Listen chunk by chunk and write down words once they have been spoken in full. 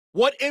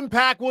What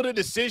impact will the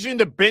decision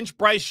to bench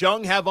Bryce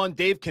Young have on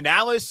Dave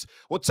Canales?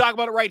 We'll talk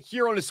about it right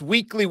here on this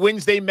weekly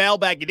Wednesday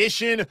mailbag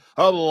edition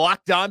of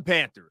Locked On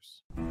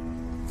Panthers.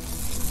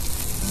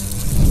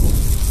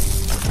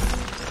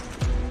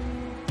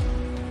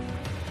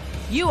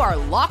 You are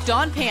Locked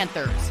On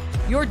Panthers,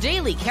 your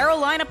daily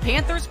Carolina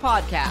Panthers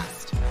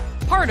podcast.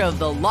 Part of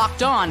the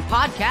Locked On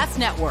Podcast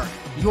Network,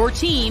 your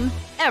team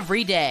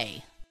every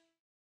day.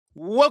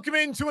 Welcome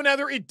into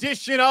another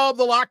edition of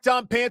the Locked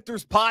On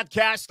Panthers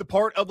podcast, a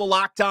part of the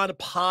Locked On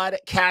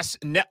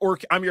Podcast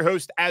Network. I'm your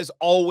host, as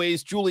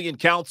always, Julian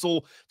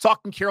Council,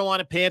 talking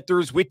Carolina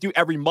Panthers with you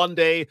every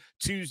Monday,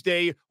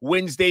 Tuesday,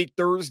 Wednesday,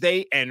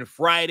 Thursday, and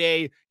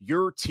Friday.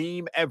 Your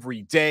team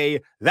every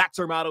day. That's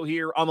our motto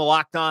here on the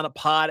Locked On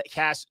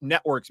Podcast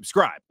Network.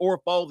 Subscribe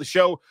or follow the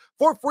show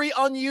for free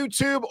on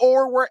YouTube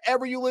or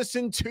wherever you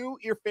listen to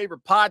your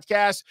favorite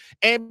podcast.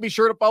 And be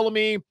sure to follow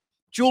me,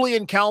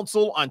 Julian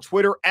Council, on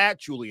Twitter at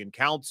Julian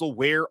Council,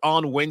 where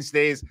on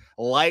Wednesdays,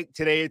 like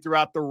today,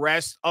 throughout the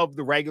rest of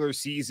the regular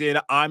season,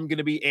 I'm going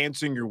to be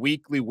answering your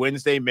weekly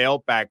Wednesday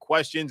mailbag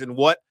questions. And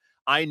what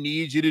I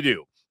need you to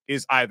do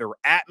is either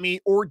at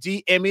me or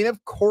DM me. And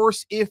of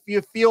course, if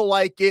you feel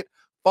like it,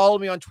 follow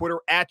me on Twitter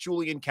at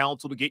Julian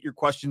Council to get your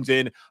questions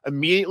in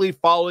immediately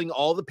following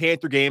all the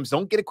Panther games.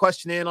 Don't get a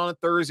question in on a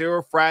Thursday or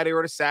a Friday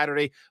or a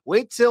Saturday.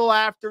 Wait till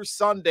after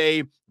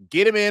Sunday.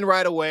 Get them in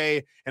right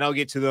away, and I'll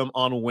get to them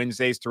on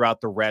Wednesdays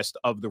throughout the rest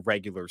of the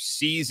regular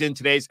season.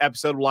 Today's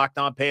episode of Locked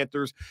On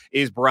Panthers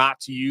is brought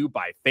to you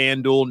by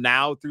FanDuel.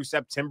 Now through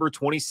September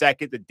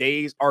 22nd, the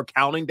days are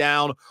counting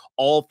down.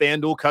 All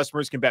FanDuel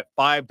customers can bet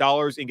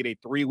 $5 and get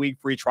a 3-week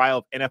free trial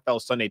of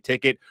NFL Sunday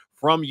Ticket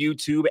from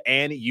YouTube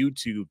and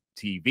YouTube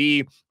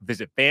TV.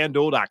 Visit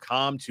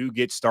FanDuel.com to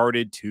get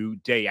started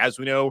today. As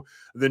we know,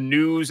 the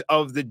news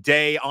of the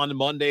day on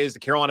Monday is the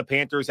Carolina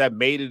Panthers have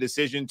made a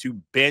decision to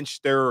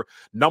bench their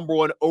number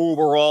one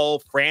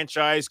overall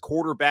franchise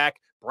quarterback,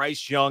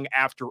 Bryce Young,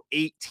 after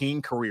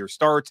 18 career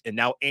starts. And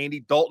now Andy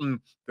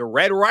Dalton, the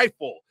Red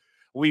Rifle,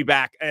 will be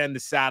back in the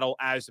saddle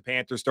as the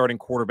Panthers starting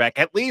quarterback,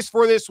 at least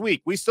for this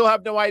week. We still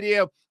have no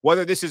idea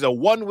whether this is a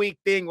 1-week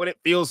thing, when it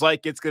feels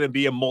like it's going to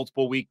be a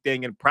multiple week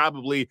thing and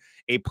probably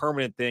a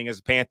permanent thing, as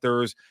the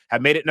Panthers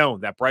have made it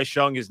known that Bryce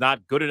Young is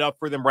not good enough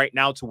for them right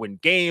now to win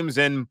games,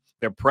 and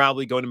they're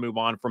probably going to move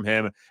on from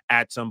him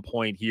at some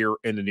point here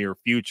in the near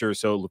future.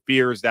 So it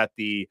appears that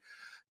the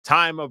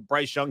time of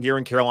Bryce Young here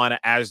in Carolina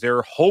as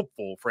their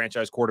hopeful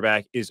franchise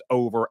quarterback is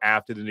over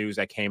after the news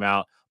that came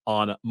out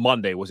on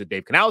Monday. Was it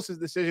Dave Canales'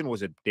 decision?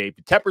 Was it Dave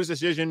Tepper's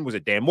decision? Was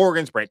it Dan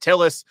Morgan's, Brett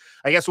Tillis?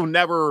 I guess we'll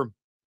never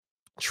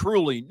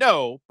truly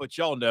know, but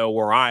y'all know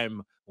where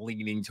I'm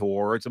leaning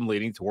towards. I'm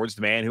leaning towards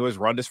the man who has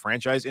run this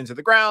franchise into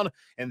the ground,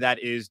 and that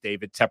is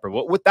David Tepper.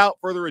 But without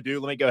further ado,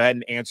 let me go ahead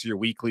and answer your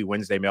weekly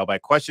Wednesday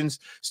mailbag questions,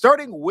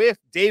 starting with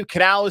Dave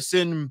Canales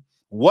and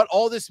what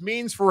all this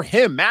means for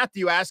him.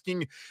 Matthew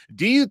asking,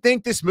 do you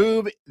think this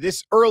move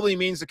this early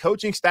means the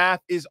coaching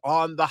staff is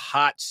on the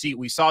hot seat?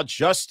 We saw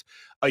just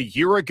a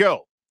year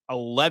ago,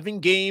 11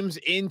 games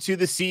into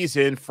the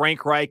season,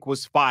 Frank Reich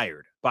was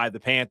fired by the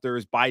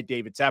Panthers, by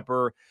David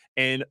Tepper,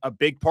 and a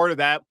big part of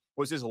that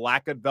was his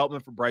lack of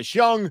development for Bryce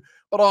Young,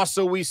 but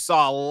also we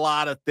saw a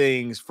lot of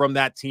things from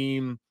that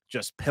team,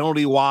 just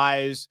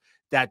penalty-wise,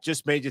 that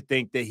just made you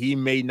think that he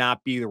may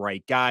not be the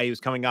right guy. He was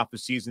coming off a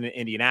season in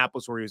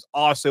Indianapolis where he was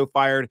also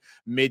fired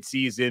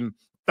mid-season.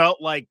 Felt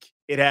like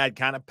it had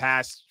kind of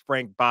passed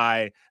Frank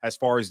by as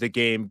far as the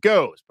game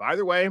goes. But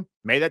either way,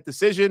 made that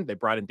decision. They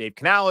brought in Dave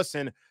Canales,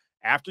 and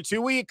after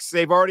 2 weeks,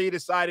 they've already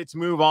decided to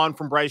move on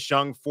from Bryce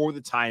Young for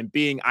the time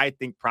being. I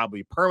think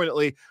probably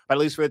permanently, but at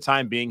least for the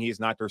time being, he's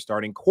not their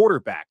starting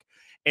quarterback.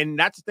 And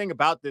that's the thing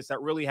about this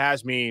that really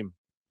has me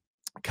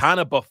kind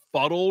of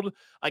befuddled.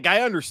 Like,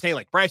 I understand,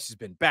 like, Bryce has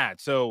been bad.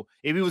 So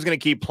if he was going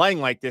to keep playing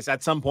like this,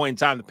 at some point in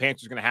time, the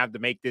Panthers are going to have to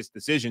make this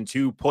decision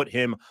to put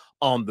him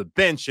on the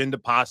bench and to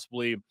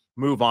possibly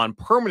move on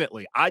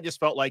permanently. I just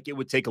felt like it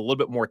would take a little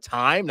bit more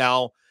time.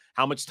 Now,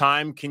 how much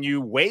time can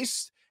you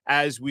waste?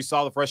 As we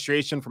saw the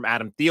frustration from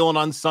Adam Thielen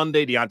on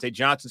Sunday, Deontay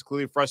Johnson's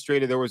clearly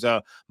frustrated. There was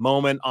a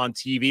moment on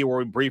TV where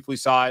we briefly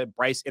saw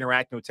Bryce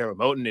interacting with Taylor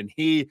Moton, and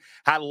he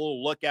had a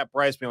little look at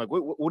Bryce being like,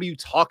 what are you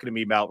talking to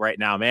me about right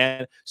now,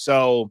 man?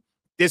 So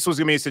this was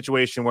going to be a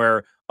situation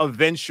where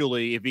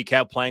eventually, if he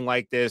kept playing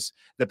like this,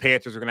 the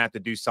Panthers are going to have to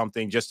do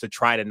something just to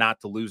try to not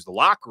to lose the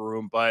locker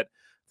room. But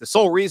the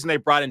sole reason they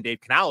brought in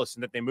Dave Canales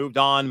and that they moved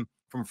on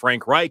from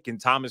Frank Reich and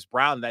Thomas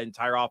Brown, that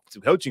entire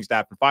offensive coaching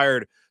staff, and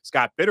fired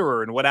Scott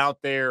Bitterer and went out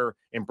there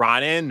and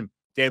brought in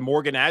Dan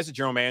Morgan as a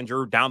general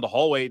manager down the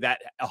hallway, that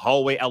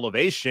hallway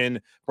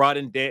elevation, brought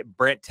in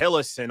Brett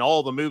Tillis, and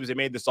all the moves they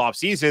made this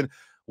offseason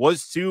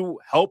was to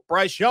help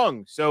Bryce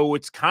Young. So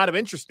it's kind of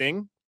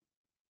interesting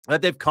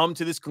that they've come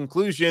to this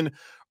conclusion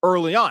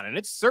early on. And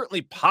it's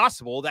certainly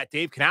possible that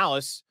Dave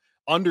Canales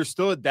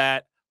understood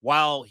that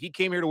while he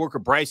came here to work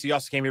with Bryce, he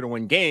also came here to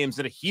win games,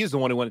 that he's the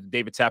one who went to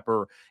David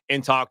Tepper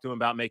and talked to him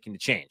about making the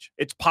change.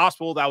 It's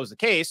possible that was the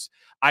case.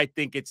 I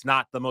think it's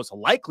not the most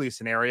likely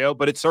scenario,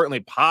 but it's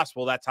certainly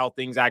possible that's how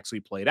things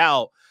actually played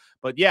out.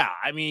 But yeah,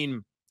 I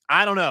mean,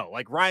 I don't know.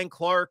 Like Ryan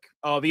Clark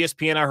of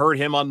ESPN, I heard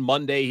him on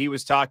Monday. He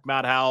was talking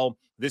about how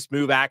this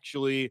move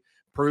actually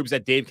proves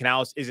that Dave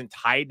Canales isn't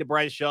tied to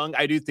Bryce Young.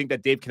 I do think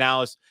that Dave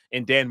Canales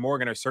and Dan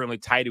Morgan are certainly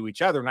tied to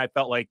each other, and I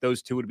felt like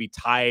those two would be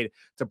tied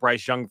to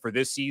Bryce Young for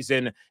this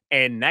season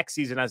and next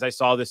season, as I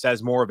saw this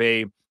as more of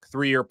a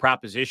 3-year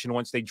proposition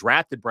once they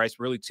drafted Bryce,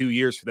 really 2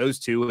 years for those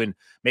two, and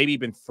maybe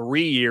even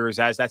 3 years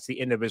as that's the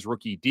end of his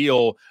rookie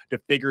deal to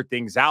figure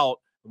things out,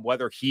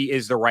 whether he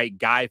is the right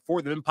guy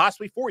for them, and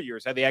possibly 4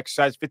 years, have the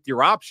exercise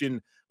 5th-year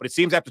option. But it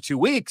seems after 2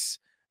 weeks,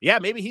 yeah,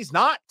 maybe he's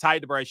not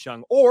tied to Bryce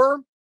Young.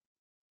 Or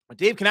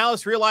Dave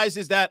Canales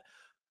realizes that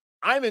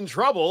I'm in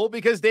trouble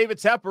because David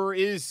Tepper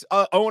is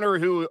an owner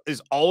who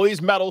is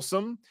always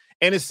meddlesome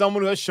and is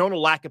someone who has shown a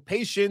lack of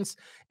patience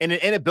and an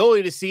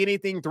inability to see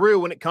anything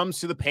through when it comes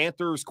to the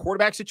Panthers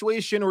quarterback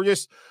situation or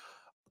just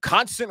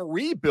constant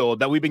rebuild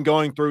that we've been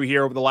going through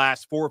here over the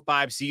last 4 or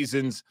 5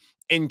 seasons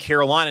in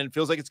Carolina. And it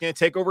feels like it's going to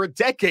take over a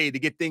decade to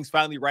get things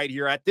finally right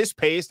here at this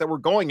pace that we're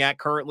going at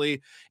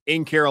currently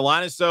in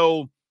Carolina.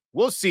 So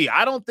we'll see.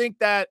 I don't think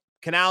that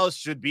Canales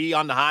should be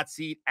on the hot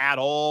seat at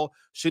all.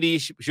 Should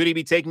he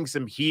be taking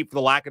some heat for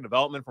the lack of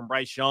development from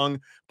Bryce Young?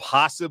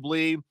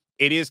 Possibly.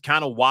 It is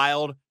kind of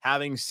wild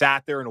having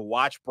sat there and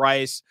watched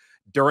Bryce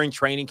during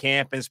training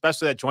camp, and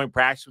especially that joint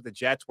practice with the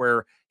Jets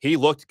where he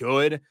looked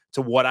good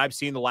to what I've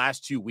seen the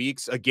last 2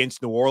 weeks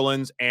against New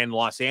Orleans and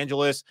Los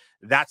Angeles.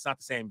 That's not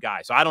the same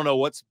guy. So I don't know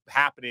what's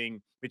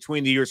happening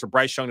between the years for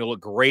Bryce Young to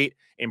look great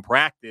in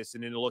practice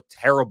and then to look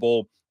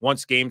terrible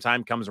once game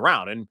time comes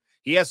around. And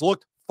he has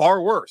looked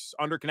far worse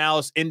under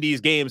Canales in these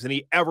games than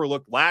he ever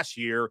looked last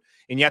year.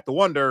 And you have to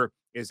wonder,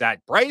 is that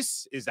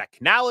Bryce? Is that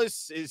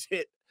Canales? Is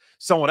it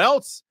someone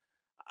else?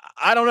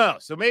 I don't know.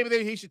 So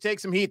maybe he should take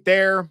some heat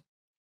there.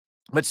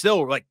 But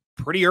still, like,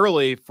 pretty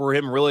early for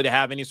him really to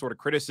have any sort of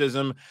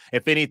criticism.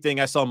 If anything,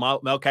 I saw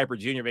Mel Kiper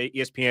Jr. of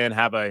ESPN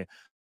have a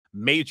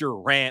major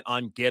rant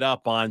on Get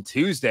Up on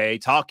Tuesday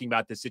talking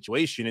about this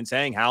situation and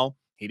saying how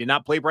he did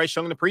not play Bryce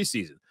Young in the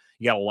preseason.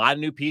 You got a lot of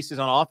new pieces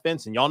on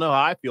offense, and y'all know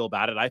how I feel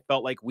about it. I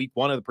felt like week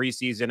 1 of the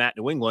preseason at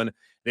New England,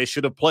 they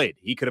should have played.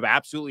 He could have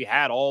absolutely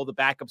had all the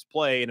backups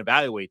play and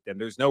evaluate them.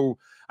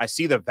 I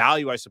see the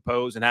value, I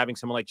suppose, in having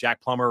someone like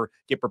Jack Plummer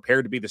get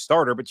prepared to be the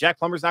starter, but Jack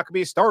Plummer's not going to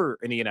be a starter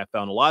in the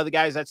NFL. And a lot of the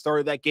guys that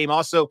started that game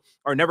also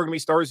are never going to be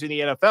starters in the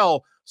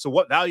NFL. So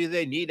what value do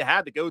they need to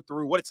have to go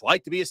through what it's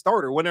like to be a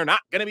starter when they're not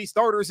going to be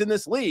starters in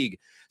this league?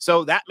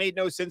 So that made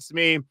no sense to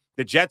me.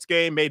 The Jets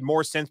game made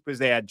more sense because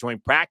they had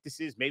joint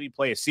practices, maybe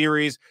play a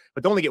series,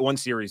 but they only get 1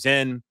 series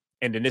in,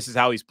 and then this is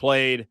how he's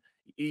played.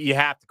 You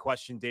have to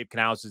question Dave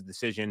Canales'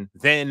 decision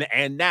then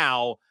and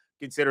now,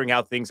 considering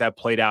how things have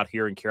played out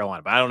here in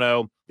Carolina. But I don't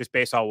know, just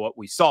based on what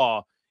we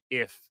saw,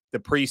 if the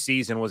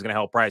preseason was going to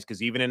help Bryce,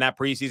 because even in that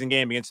preseason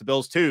game against the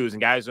Bills twos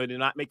and guys who did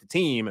not make the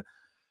team,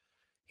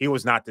 he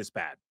was not this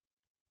bad.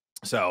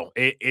 So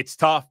it's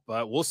tough,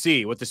 but we'll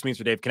see what this means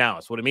for Dave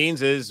Canales. What it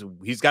means is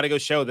he's got to go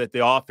show that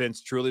the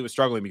offense truly was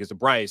struggling because of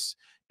Bryce,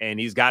 and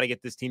he's got to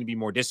get this team to be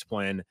more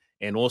disciplined,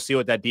 and we'll see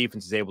what that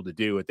defense is able to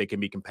do if they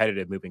can be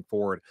competitive moving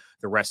forward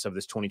the rest of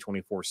this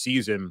 2024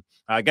 season.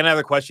 I got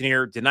another question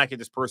here. Did not get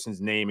this person's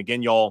name.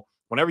 Again, y'all,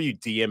 whenever you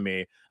DM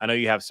me, I know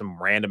you have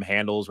some random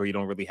handles where you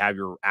don't really have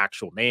your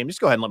actual name. Just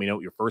go ahead and let me know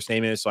what your first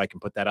name is so I can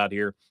put that out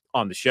here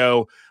on the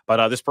show.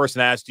 But this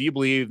person asked, do you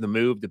believe the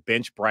move to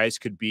bench Bryce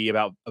could be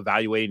about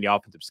evaluating the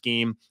offensive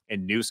scheme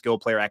and new skill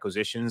player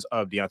acquisitions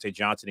of Deontay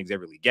Johnson and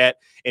Xavier Legette,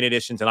 in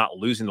addition to not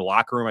losing the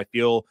locker room? I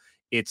feel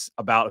it's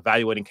about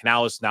evaluating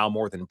Canales now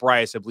more than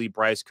Bryce. I believe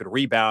Bryce could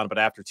rebound, but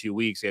after 2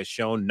 weeks, he has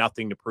shown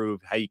nothing to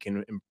prove how he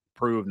can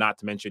improve, not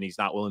to mention he's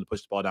not willing to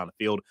push the ball down the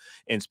field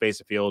and space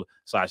the field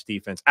 /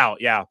 defense out.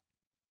 Yeah.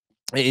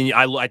 And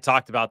I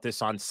talked about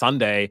this on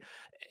Sunday.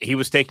 He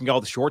was taking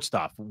all the short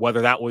stuff, whether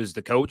that was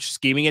the coach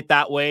scheming it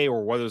that way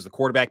or whether it was the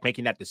quarterback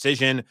making that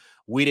decision.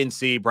 We didn't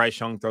see Bryce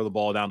Young throw the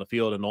ball down the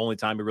field, and the only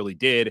time he really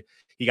did,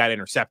 he got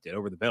intercepted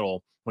over the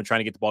middle when trying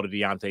to get the ball to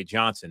Deontay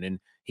Johnson. And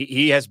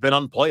he has been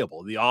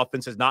unplayable. The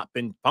offense has not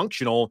been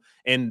functional,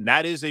 and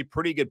that is a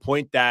pretty good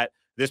point that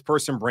this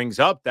person brings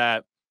up,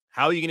 that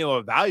how are you going to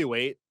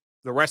evaluate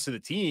the rest of the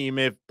team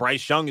if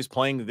Bryce Young is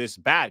playing this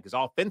bad? Because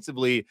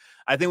offensively,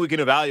 I think we can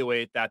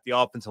evaluate that the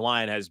offensive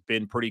line has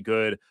been pretty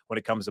good when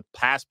it comes to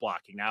pass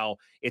blocking. Now,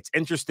 it's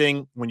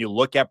interesting when you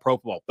look at Pro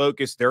Football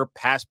Focus, their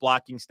pass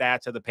blocking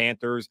stats of the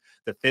Panthers,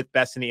 the 5th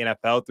best in the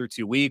NFL through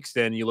 2 weeks.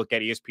 Then you look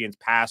at ESPN's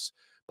pass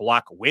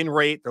block win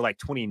rate, they're like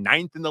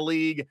 29th in the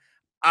league.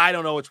 I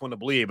don't know which one to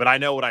believe, but I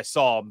know what I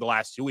saw the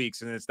last 2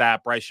 weeks, and it's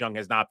that Bryce Young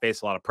has not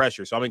faced a lot of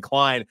pressure. So I'm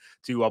inclined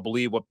to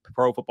believe what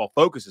Pro Football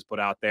Focus has put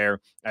out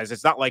there, as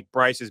it's not like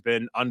Bryce has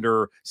been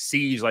under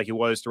siege like he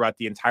was throughout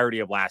the entirety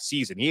of last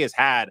season. He has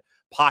had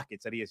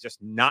pockets that he has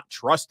just not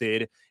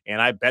trusted,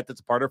 and I bet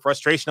that's a part of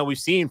frustration that we've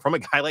seen from a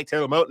guy like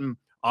Taylor Moton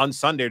on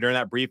Sunday during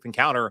that brief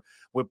encounter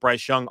with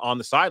Bryce Young on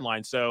the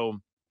sideline. So,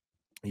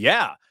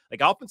 yeah,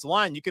 like offensive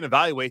line, you can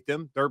evaluate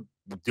them. They're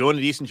doing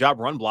a decent job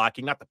run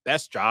blocking, not the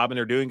best job, and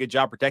they're doing a good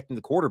job protecting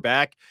the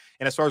quarterback.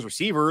 And as far as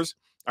receivers,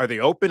 are they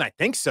open? I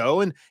think so.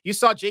 And you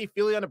saw Jay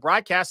Feely on the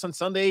broadcast on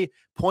Sunday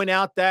point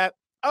out that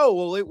oh,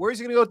 well, where's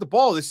he going to go with the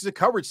ball? This is a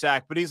coverage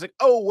sack. But he's like,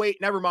 oh, wait,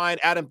 never mind.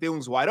 Adam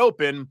Thielen's wide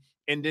open.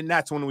 And then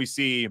that's when we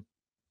see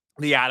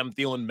the Adam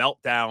Thielen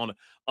meltdown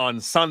on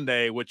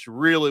Sunday, which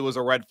really was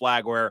a red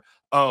flag where,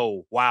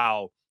 oh,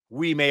 wow,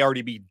 we may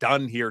already be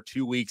done here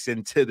 2 weeks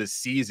into the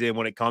season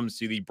when it comes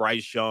to the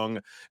Bryce Young,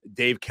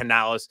 Dave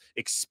Canales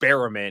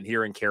experiment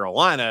here in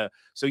Carolina.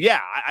 So,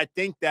 yeah, I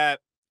think that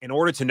in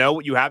order to know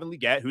what you have in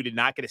Leggett, who did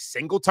not get a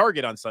single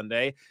target on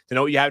Sunday, to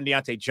know what you have in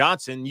Deontay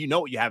Johnson, you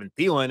know what you have in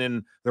Thielen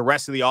and the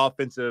rest of the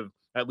offensive,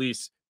 at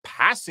least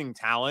passing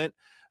talent,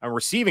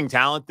 receiving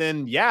talent,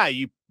 then, yeah,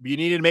 you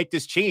needed to make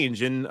this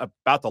change. And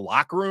about the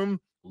locker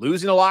room,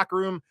 losing the locker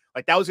room,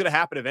 like that was going to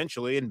happen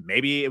eventually, and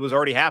maybe it was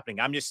already happening.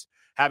 I'm just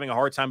having a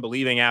hard time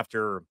believing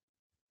after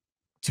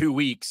 2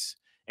 weeks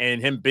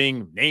and him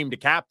being named a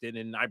captain,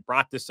 and I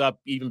brought this up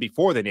even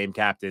before they named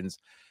captains,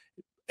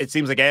 it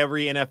seems like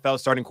every NFL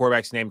starting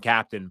quarterback's named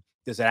captain.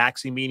 Does it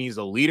actually mean he's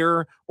a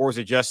leader, or is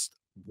it just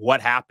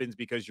what happens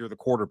because you're the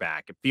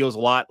quarterback? It feels a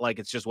lot like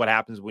it's just what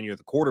happens when you're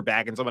the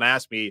quarterback. And someone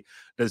asked me,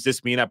 does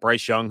this mean that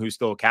Bryce Young, who's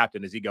still a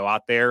captain, does he go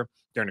out there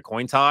during a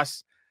coin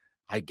toss?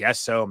 I guess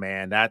so,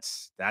 man.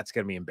 That's going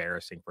to be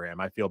embarrassing for him.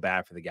 I feel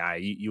bad for the guy.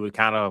 You would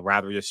kind of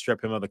rather just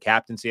strip him of the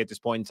captaincy at this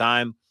point in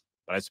time.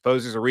 But I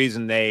suppose there's a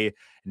reason they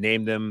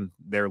named him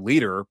their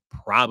leader,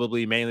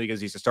 probably mainly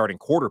because he's a starting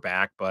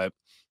quarterback. But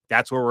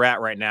that's where we're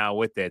at right now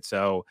with it.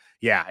 So,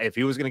 yeah, if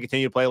he was going to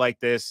continue to play like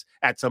this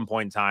at some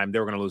point in time, they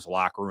were going to lose the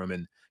locker room.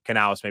 And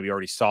Canales maybe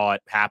already saw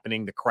it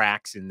happening, the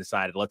cracks, and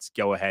decided, let's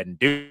go ahead and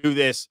do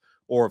this.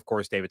 Or, of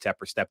course, David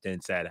Tepper stepped in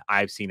and said,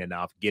 I've seen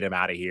enough. Get him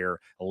out of here.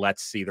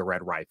 Let's see the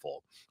red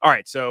rifle. All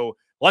right, so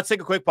let's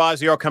take a quick pause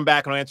here. I'll come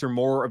back and I'll answer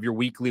more of your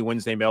weekly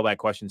Wednesday mailbag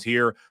questions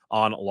here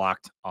on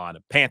Locked on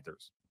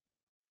Panthers.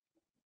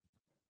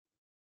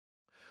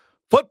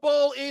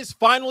 Football is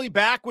finally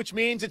back, which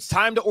means it's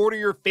time to order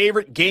your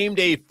favorite game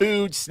day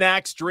food,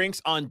 snacks,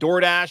 drinks on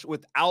DoorDash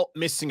without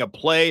missing a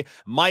play.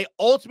 My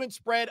ultimate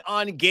spread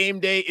on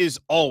game day is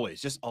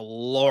always just a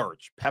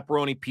large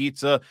pepperoni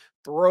pizza.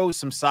 Throw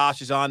some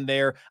sausages on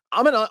there.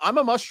 I'm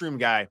a mushroom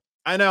guy.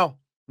 I know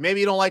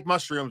maybe you don't like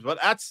mushrooms, but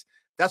that's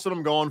what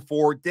I'm going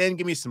for. Then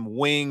give me some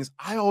wings.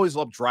 I always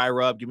love dry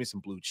rub. Give me some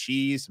blue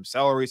cheese, some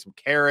celery, some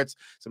carrots,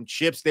 some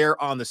chips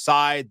there on the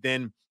side.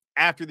 Then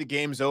after the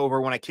game's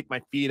over, when I kick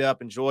my feet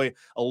up, enjoy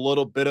a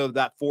little bit of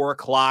that 4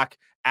 o'clock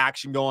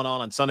action going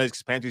on Sundays,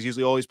 because Panthers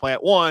usually always play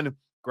at 1,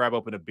 grab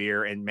open a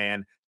beer, and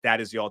man,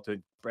 that is the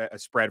ultimate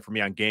spread for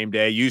me on game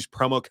day. Use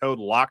promo code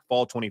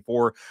LOCKBALL24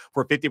 for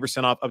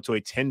 50% off up to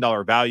a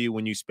 $10 value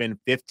when you spend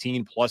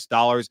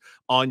 $15+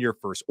 on your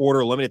first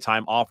order. Limited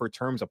time offer,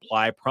 terms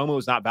apply. Promo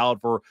is not valid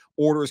for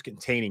orders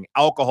containing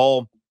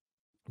alcohol.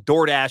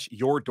 DoorDash,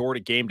 your door to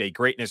game day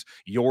greatness,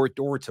 your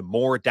door to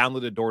more.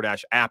 Download the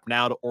DoorDash app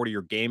now to order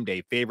your game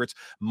day favorites.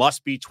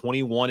 Must be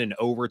 21 and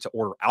over to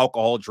order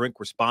alcohol. Drink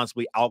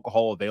responsibly.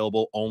 Alcohol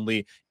available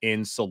only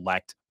in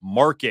select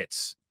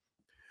markets.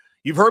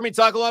 You've heard me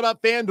talk a lot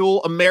about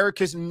FanDuel,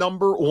 America's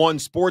 #1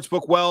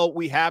 sportsbook. Well,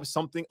 we have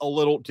something a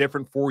little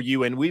different for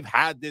you, and we've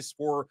had this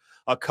for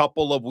a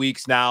couple of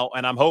weeks now,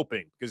 and I'm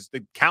hoping, because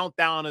the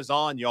countdown is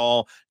on,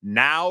 y'all,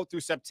 now through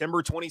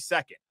September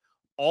 22nd.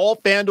 All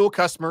FanDuel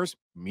customers,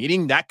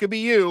 meaning that could be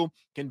you,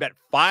 can bet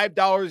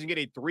 $5 and get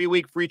a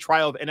 3-week free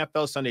trial of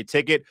NFL Sunday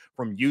Ticket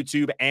from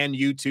YouTube and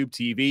YouTube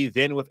TV.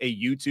 Then with a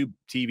YouTube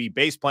TV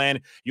base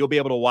plan, you'll be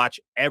able to watch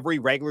every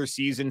regular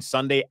season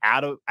Sunday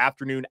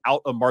afternoon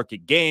out of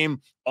market game.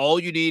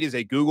 All you need is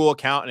a Google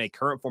account and a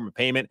current form of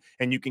payment,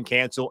 and you can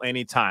cancel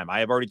anytime. I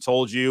have already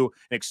told you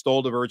and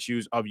extolled the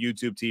virtues of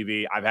YouTube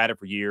TV. I've had it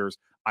for years.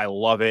 I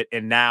love it.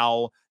 And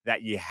now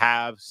that you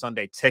have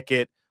Sunday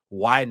Ticket,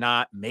 why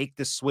not make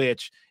the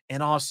switch?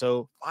 And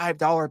also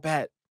 $5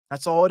 bet.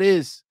 That's all it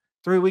is.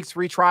 3 weeks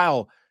free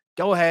trial.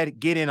 Go ahead,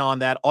 get in on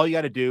that. All you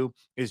got to do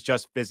is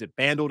just visit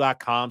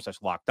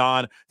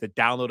FanDuel.com/lockedon to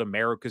download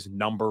America's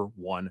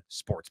 #1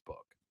 sportsbook.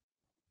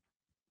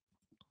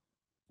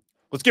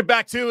 Let's get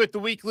back to it. The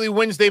weekly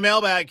Wednesday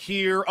mailbag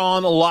here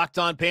on Locked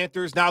on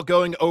Panthers. Now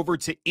going over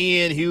to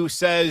Ian, who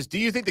says, do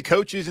you think the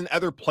coaches and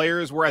other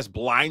players were as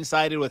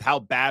blindsided with how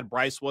bad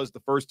Bryce was the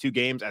first 2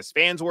 games as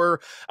fans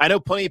were? I know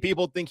plenty of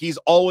people think he's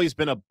always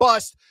been a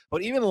bust,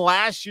 but even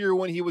last year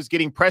when he was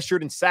getting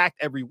pressured and sacked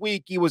every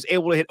week, he was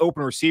able to hit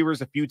open receivers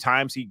a few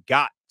times. He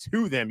got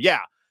to them.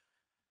 Yeah.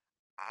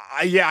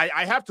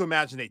 I have to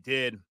imagine they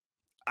did.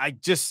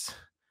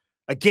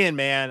 Again,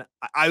 man,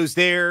 I was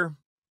there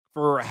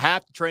for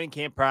half the training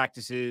camp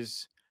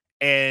practices,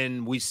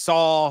 and we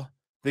saw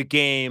the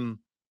game,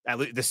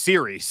 the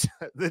series,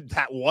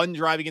 that one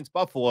drive against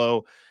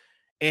Buffalo,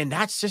 and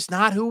that's just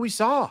not who we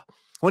saw.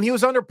 When he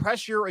was under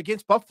pressure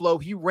against Buffalo,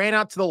 he ran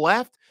out to the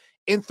left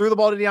and threw the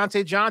ball to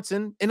Deontay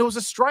Johnson, and it was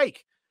a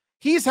strike.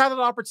 He's had an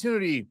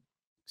opportunity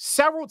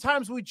several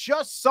times. We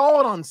just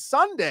saw it on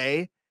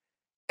Sunday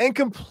and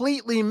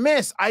completely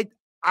missed. I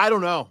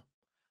don't know.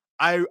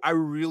 I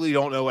really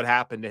don't know what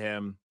happened to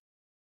him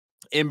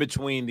in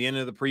between the end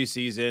of the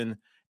preseason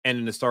and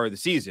in the start of the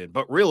season.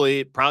 But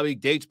really, it probably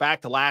dates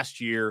back to last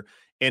year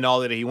and all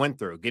that he went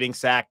through, getting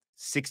sacked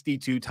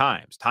 62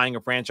 times, tying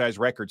a franchise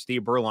record.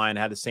 Steve Berline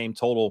had the same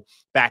total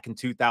back in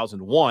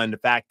 2001. The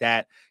fact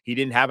that he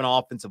didn't have an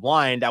offensive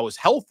line that was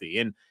healthy.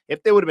 And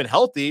if they would have been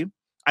healthy,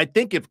 I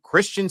think if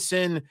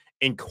Christensen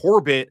and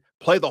Corbett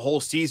play the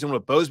whole season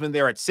with Bozeman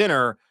there at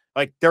center,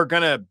 like they're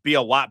going to be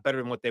a lot better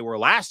than what they were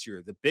last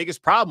year. The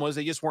biggest problem was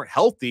they just weren't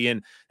healthy.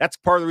 And that's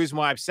part of the reason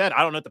why I've said,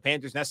 I don't know if the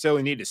Panthers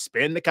necessarily need to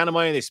spend the kind of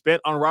money they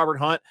spent on Robert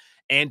Hunt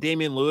and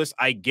Damian Lewis.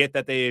 I get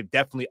that they've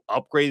definitely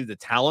upgraded the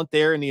talent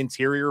there in the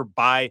interior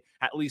by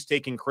at least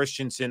taking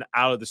Christensen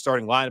out of the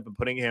starting lineup and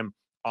putting him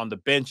on the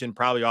bench, and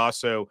probably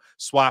also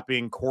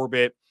swapping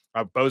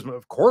Bozeman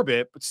with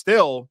Corbett. But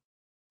still,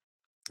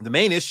 the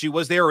main issue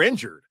was they were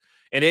injured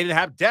and they didn't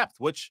have depth,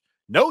 which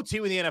no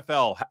team in the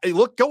NFL. Hey,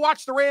 look, go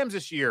watch the Rams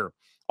this year.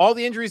 All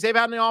the injuries they've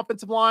had in the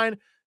offensive line,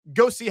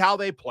 go see how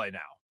they play now.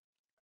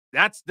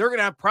 They're going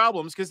to have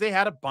problems because they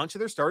had a bunch of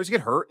their starters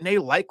get hurt, and they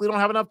likely don't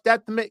have enough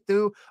depth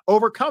to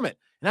overcome it.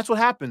 And that's what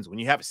happens when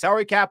you have a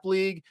salary cap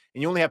league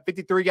and you only have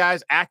 53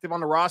 guys active on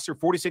the roster,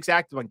 46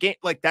 active on game.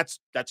 Like that's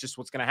just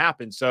what's going to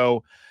happen.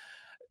 So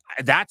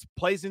that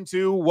plays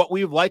into what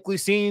we've likely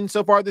seen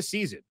so far this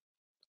season.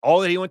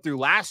 All that he went through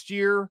last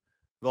year,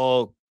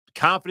 the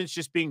confidence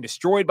just being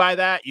destroyed by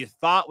that. You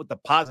thought with the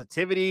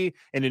positivity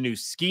and the new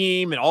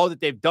scheme and all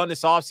that they've done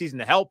this offseason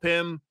to help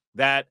him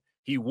that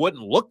he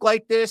wouldn't look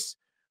like this.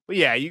 But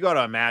yeah, you got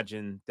to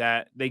imagine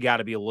that they got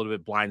to be a little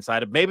bit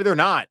blindsided. Maybe they're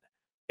not.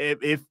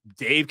 If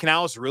Dave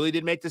Canales really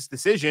did make this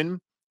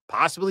decision,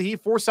 possibly he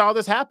foresaw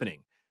this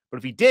happening. But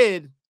if he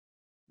did,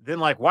 then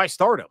like, why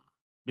start him?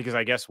 Because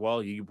I guess,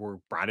 well, you were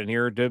brought in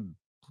here to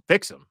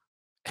fix him.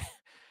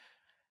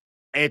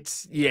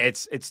 It's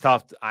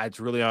tough. It's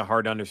really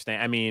hard to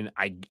understand. I mean,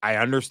 I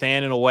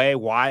understand in a way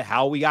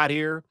how we got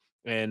here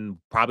and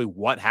probably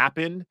what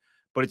happened,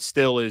 but it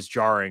still is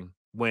jarring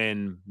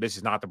when this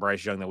is not the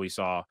Bryce Young that we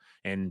saw.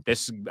 And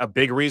this is a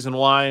big reason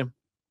why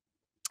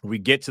we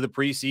get to the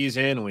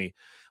preseason and we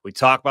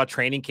talk about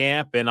training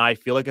camp, and I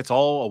feel like it's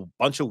all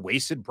a bunch of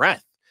wasted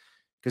breath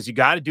because you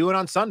got to do it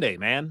on Sunday,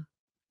 man.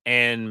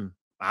 And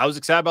I was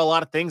excited about a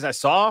lot of things I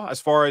saw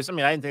as far as, I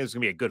mean, I didn't think it was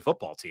going to be a good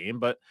football team,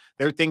 but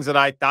there are things that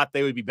I thought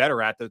they would be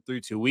better at through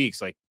 2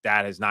 weeks. Like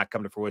that has not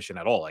come to fruition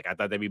at all. Like I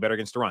thought they'd be better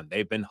against the run.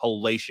 They've been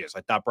hellacious.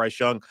 I thought Bryce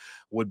Young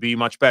would be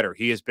much better.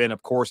 He has been,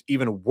 of course,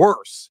 even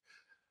worse.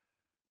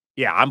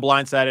 Yeah, I'm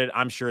blindsided.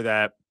 I'm sure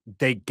that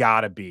they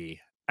got to be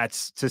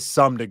to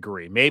some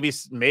degree. Maybe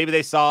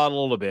they saw it a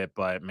little bit,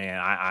 but man,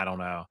 I don't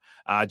know.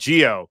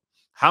 Gio,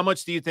 how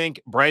much do you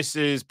think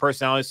Bryce's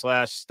personality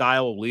 /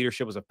 style of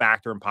leadership was a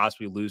factor in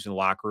possibly losing the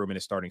locker room in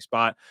his starting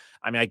spot?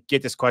 I mean, I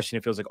get this question,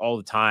 it feels like all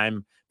the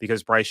time,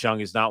 because Bryce Young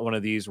is not one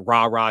of these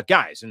rah-rah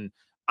guys. And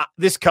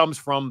this comes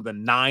from the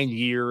 9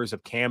 years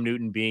of Cam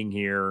Newton being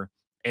here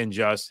and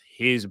just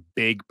his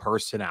big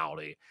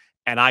personality.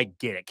 And I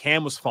get it.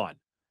 Cam was fun.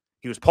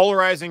 He was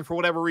polarizing for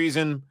whatever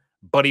reason,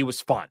 but he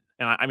was fun.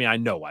 And I mean, I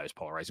know why he was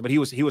polarizing, but he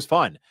was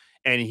fun.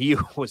 And he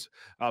was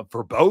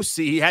verbose.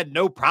 He had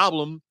no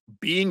problem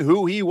being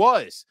who he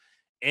was.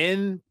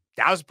 And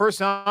that was a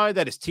personality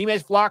that his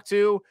teammates flocked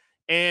to,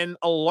 and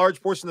a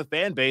large portion of the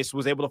fan base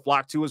was able to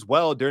flock to as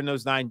well during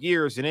those 9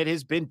 years. And it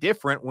has been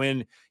different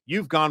when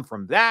you've gone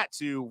from that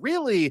to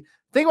really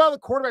think about the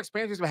quarterbacks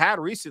Panthers have had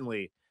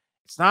recently.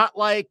 It's not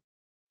like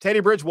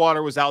Teddy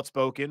Bridgewater was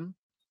outspoken.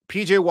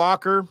 PJ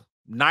Walker,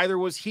 neither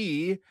was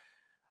he.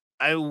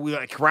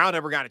 Crown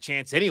never got a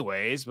chance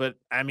anyways, but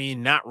I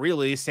mean, not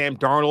really. Sam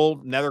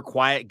Darnold, another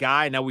quiet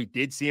guy. Now, we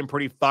did see him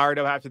pretty fired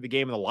up after the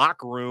game in the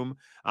locker room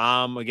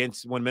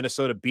against when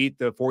Minnesota beat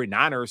the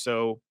 49ers.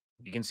 So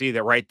you can see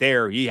that right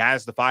there. He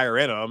has the fire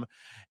in him.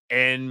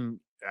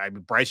 And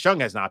Bryce Young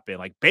has not been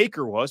like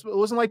Baker was, but it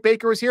wasn't like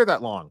Baker was here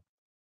that long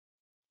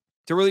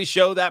to really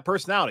show that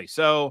personality.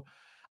 So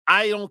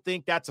I don't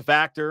think that's a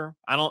factor.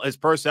 His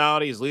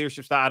personality, his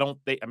leadership style,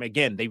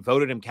 again, they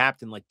voted him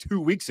captain like 2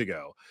 weeks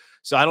ago.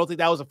 So I don't think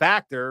that was a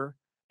factor,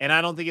 and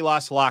I don't think he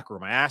lost the locker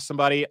room. I asked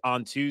somebody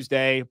on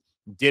Tuesday,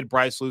 did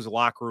Bryce lose the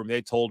locker room?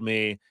 They told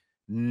me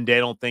they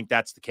don't think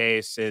that's the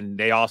case, and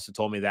they also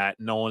told me that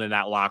no one in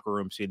that locker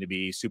room seemed to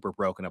be super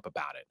broken up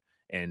about it.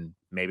 And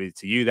maybe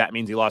to you, that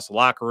means he lost the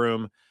locker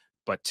room,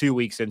 but 2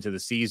 weeks into the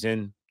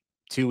season,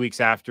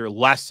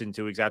 less than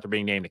 2 weeks after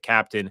being named the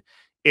captain,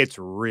 it's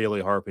really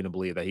hard for me to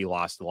believe that he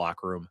lost the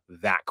locker room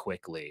that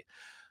quickly.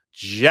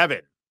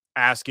 Jevin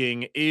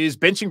asking, is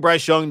benching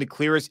Bryce Young the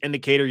clearest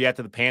indicator yet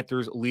that the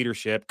Panthers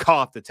leadership,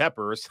 the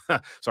Teppers,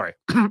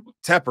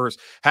 Teppers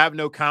have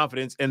no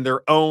confidence in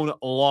their own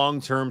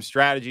long-term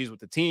strategies with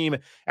the team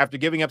after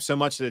giving up so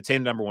much to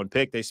attain the #1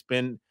 pick? They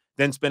spending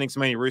so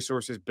many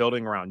resources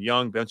building around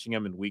Young, benching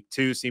him in week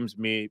 2 seems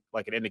to me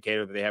like an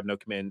indicator that they have no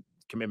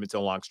commitment to a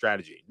long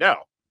strategy. No,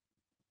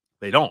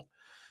 they don't.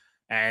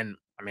 And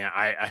I mean,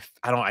 I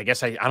don't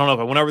know if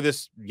I went over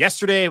this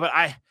yesterday, but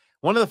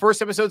one of the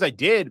first episodes I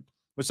did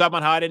was talking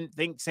about how I didn't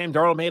think Sam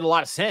Darnold made a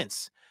lot of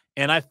sense.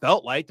 And I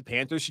felt like the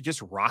Panthers should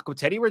just rock with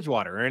Teddy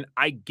Bridgewater. And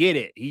I get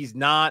it. He's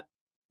not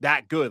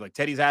that good. Like,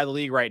 Teddy's out of the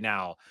league right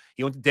now.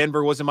 He went to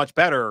Denver, wasn't much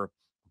better.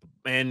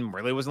 And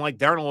really wasn't like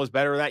Darnold was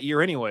better that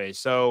year anyway.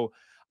 So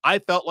I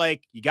felt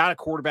like you got a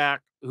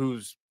quarterback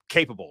who's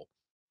capable.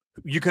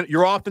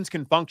 Your offense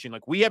can function.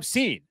 Like we have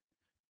seen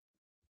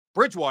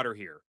Bridgewater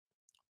here,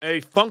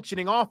 a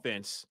functioning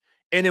offense.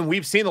 And then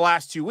we've seen the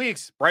last 2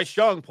 weeks, Bryce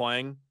Young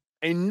playing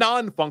a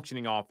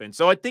non-functioning offense.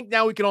 So I think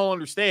now we can all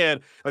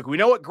understand, like we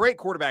know what great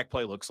quarterback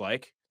play looks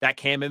like. That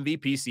Cam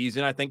MVP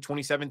season, I think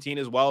 2017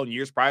 as well, and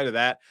years prior to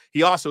that,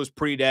 he also was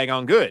pretty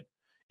daggone good.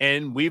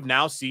 And we've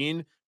now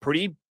seen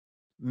pretty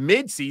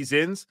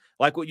mid-seasons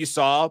like what you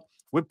saw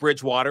with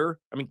Bridgewater.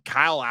 I mean,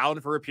 Kyle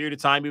Allen for a period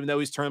of time, even though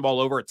he's turned the ball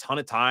over a ton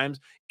of times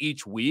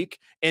each week.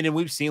 And then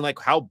we've seen like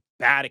how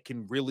bad it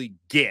can really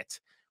get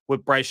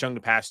with Bryce Young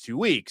the past 2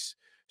 weeks.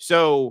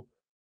 So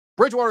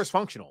Bridgewater is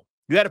functional.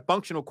 You had a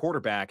functional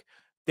quarterback.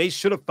 They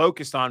should have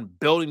focused on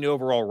building the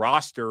overall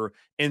roster.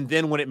 And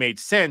then when it made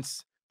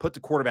sense, put the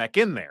quarterback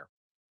in there.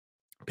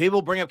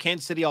 People bring up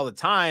Kansas City all the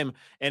time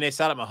and they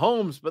sat at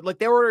Mahomes, but like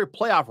they were a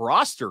playoff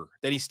roster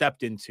that he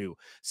stepped into.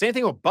 Same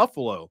thing with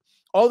Buffalo.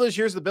 All those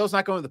years the Bills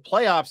not going to the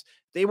playoffs,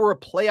 they were a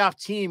playoff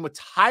team with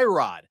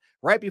Tyrod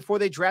right before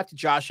they drafted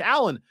Josh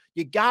Allen.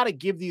 You got to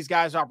give these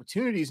guys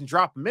opportunities and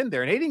drop them in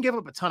there. And they didn't give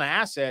up a ton of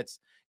assets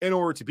in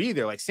order to be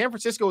there. Like San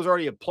Francisco was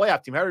already a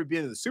playoff team, had already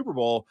been in the Super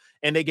Bowl,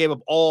 and they gave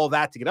up all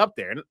that to get up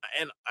there. And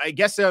I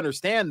guess they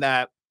understand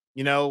that,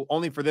 you know,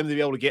 only for them to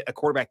be able to get a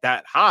quarterback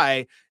that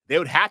high, they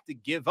would have to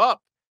give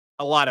up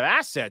a lot of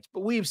assets.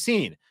 But we've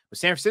seen with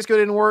San Francisco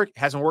didn't work,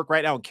 hasn't worked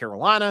right now in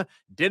Carolina,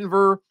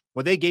 Denver,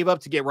 what they gave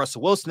up to get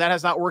Russell Wilson, that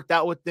has not worked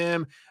out with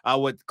them.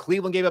 What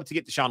Cleveland gave up to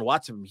get Deshaun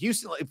Watson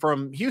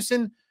from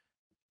Houston,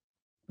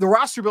 the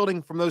roster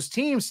building from those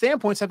teams'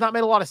 standpoints have not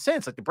made a lot of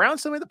sense. Like the Browns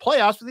still made the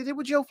playoffs, but they did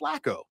with Joe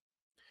Flacco.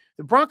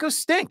 The Broncos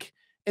stink.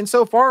 And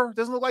so far, it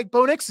doesn't look like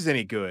Bo Nix is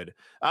any good.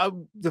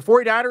 The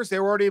 49ers, they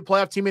were already a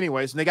playoff team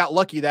anyways, and they got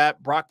lucky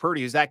that Brock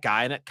Purdy is that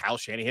guy and that Kyle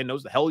Shanahan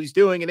knows the hell he's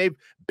doing, and they've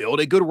built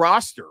a good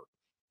roster.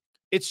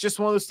 It's just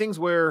one of those things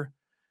where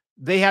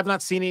they have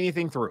not seen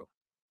anything through.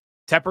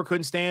 Tepper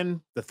couldn't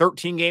stand the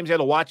 13 games they had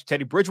to watch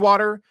Teddy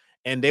Bridgewater,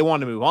 and they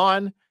wanted to move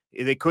on.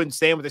 They couldn't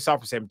stand what they saw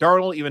from Sam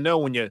Darnold, even though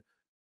when you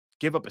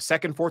give up a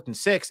second, 4th, and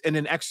 6, and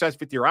then exercise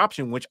fifth-year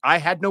option, which I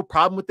had no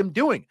problem with them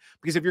doing.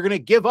 Because if you're going to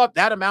give up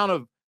that amount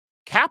of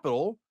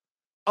capital,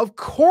 of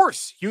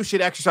course you should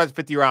exercise the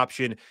fifth-year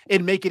option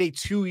and make it a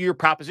 2-year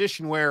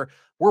proposition where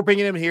we're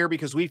bringing him here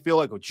because we feel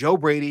like with Joe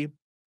Brady,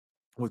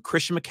 with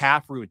Christian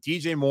McCaffrey, with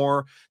DJ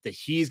Moore, that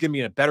he's going to be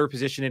in a better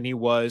position than he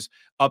was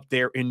up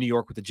there in New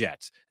York with the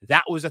Jets.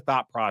 That was a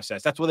thought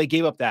process. That's why they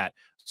gave up that.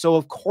 So,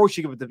 of course,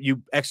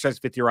 you exercise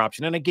fifth-year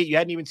option. And I get you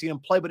hadn't even seen him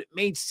play, but it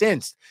made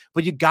sense.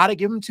 But you got to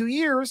give him 2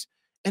 years,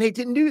 and they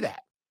didn't do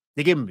that.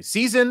 They gave him a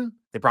season.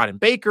 They brought in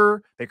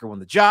Baker. Baker won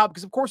the job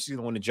because, of course, he's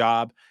going to win the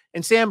job.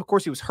 And Sam, of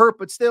course, he was hurt,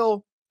 but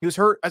still, he was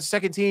hurt as a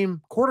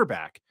second-team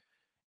quarterback.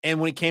 And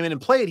when he came in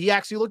and played, he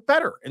actually looked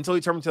better until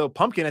he turned into a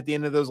pumpkin at the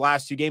end of those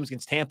last 2 games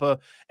against Tampa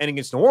and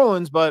against New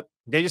Orleans, but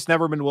they just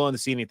never been willing to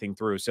see anything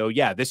through. So,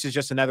 yeah, this is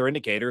just another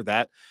indicator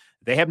that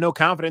they have no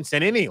confidence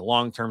in any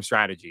long-term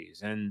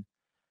strategies. And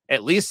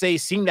at least they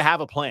seem to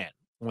have a plan.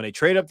 When they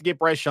traded up to get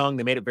Bryce Young,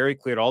 they made it very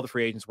clear to all the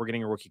free agents we're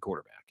getting a rookie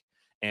quarterback.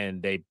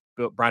 And they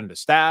brought in the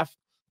staff.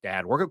 They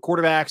had work at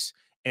quarterbacks.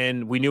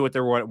 And we knew what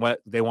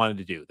they wanted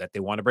to do, that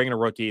they wanted to bring in a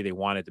rookie. They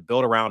wanted to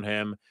build around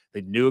him.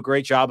 They knew a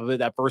great job of it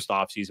that first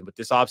offseason. But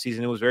this offseason,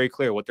 it was very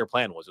clear what their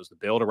plan was. It was to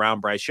build around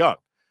Bryce Young.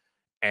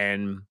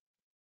 And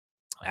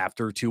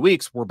after 2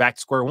 weeks, we're back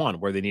to square one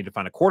where they need to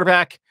find a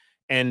quarterback.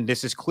 And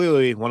this is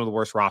clearly one of the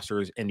worst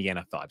rosters in the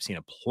NFL. I've seen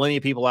plenty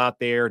of people out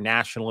there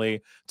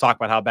nationally talk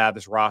about how bad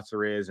this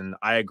roster is. And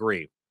I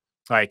agree.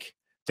 Like,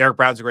 Derek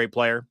Brown's a great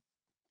player.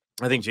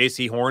 I think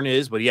J.C. Horn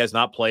is, but he has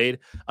not played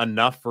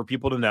enough for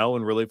people to know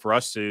and really for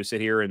us to sit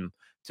here and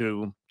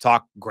to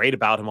talk great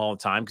about him all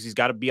the time because he's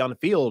got to be on the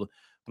field.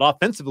 But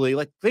offensively,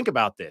 like, think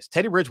about this.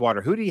 Teddy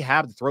Bridgewater, who did he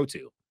have to throw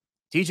to?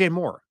 DJ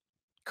Moore,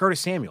 Curtis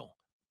Samuel,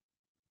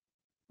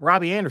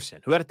 Robbie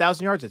Anderson, who had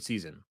 1,000 yards that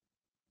season,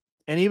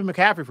 and even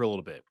McCaffrey for a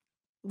little bit.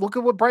 Look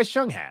at what Bryce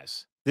Young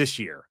has this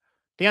year.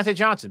 Deontay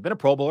Johnson, been a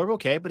Pro Bowler,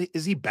 okay, but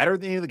is he better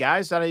than any of the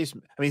guys?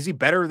 Is he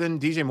better than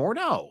DJ Moore?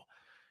 No.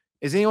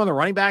 Is anyone on the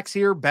running backs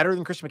here better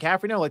than Christian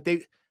McCaffrey? No, like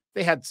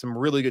they had some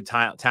really good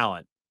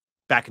talent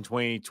back in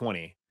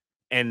 2020,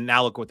 and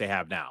now look what they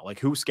have now. Like,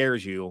 who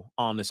scares you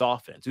on this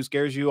offense? Who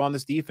scares you on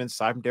this defense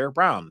aside from Derek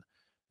Brown?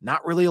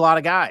 Not really a lot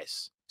of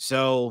guys.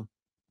 So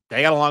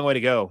they got a long way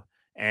to go,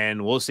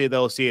 and we'll see if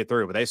they'll see it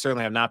through. But they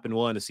certainly have not been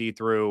willing to see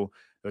through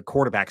the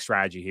quarterback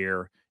strategy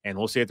here, and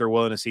we'll see if they're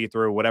willing to see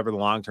through whatever the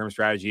long-term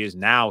strategy is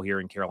now here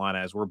in Carolina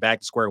as we're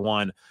back to square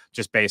one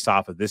just based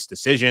off of this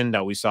decision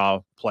that we saw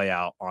play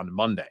out on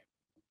Monday.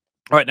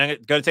 All right, now I'm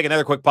going to take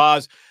another quick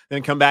pause,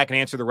 then come back and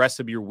answer the rest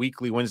of your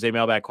weekly Wednesday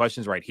mailbag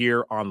questions right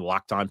here on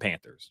Locked On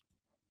Panthers.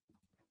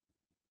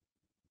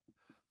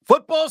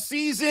 Football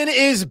season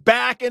is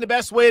back, and the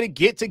best way to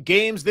get to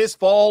games this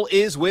fall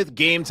is with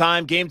Game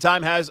Time. Game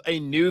Time has a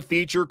new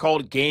feature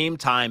called Game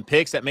Time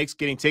Picks that makes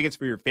getting tickets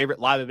for your favorite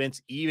live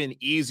events even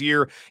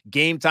easier.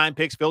 Game Time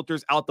Picks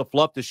filters out the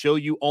fluff to show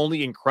you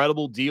only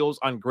incredible deals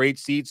on great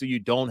seats so you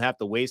don't have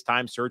to waste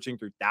time searching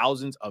through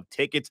thousands of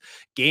tickets.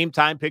 Game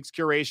Time Picks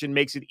curation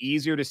makes it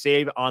easier to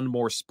save on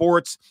more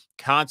sports,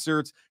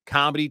 concerts,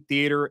 comedy,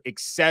 theater,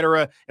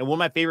 etc. And one of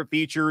my favorite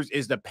features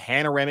is the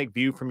panoramic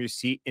view from your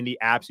seat in the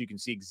app, so you can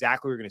see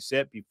exactly where you're going to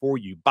sit before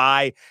you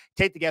buy.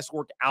 Take the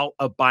guesswork out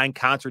of buying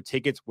concert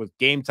tickets with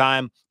Game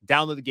Time.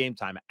 Download the Game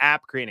Time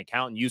app, create an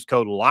account, and use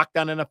code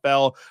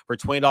LOCKDOWNNFL for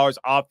 $20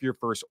 off your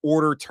first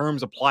order.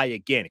 Terms apply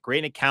again. Create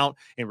an account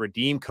and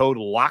redeem code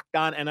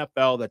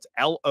LOCKDOWNNFL. That's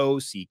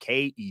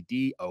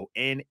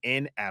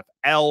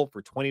LOCKEDONNFL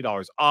for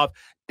 $20 off.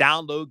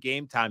 Download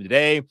Game Time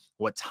today.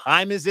 What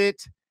time is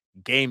it?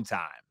 Game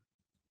time.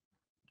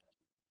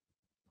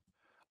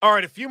 All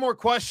right, a few more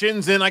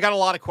questions, and I got a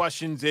lot of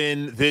questions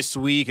in this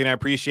week, and I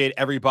appreciate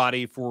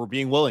everybody for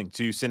being willing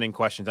to send in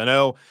questions. I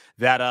know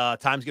that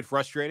times get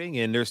frustrating,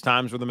 and there's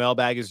times where the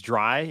mailbag is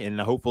dry,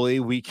 and hopefully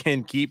we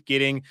can keep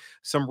getting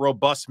some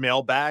robust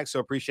mailbags, so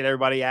appreciate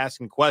everybody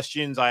asking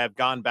questions. I have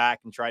gone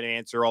back and tried to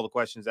answer all the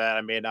questions that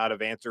I may not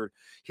have answered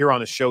here on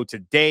the show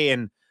today,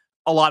 and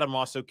a lot of them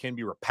also can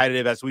be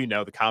repetitive. As we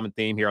know, the common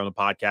theme here on the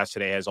podcast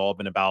today has all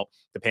been about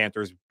the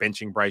Panthers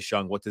benching Bryce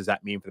Young. What does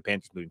that mean for the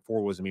Panthers moving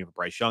forward? What does it mean for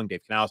Bryce Young,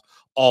 Dave Canales,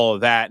 all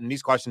of that? And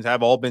these questions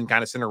have all been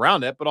kind of centered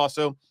around it, but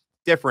also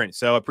different.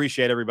 So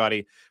appreciate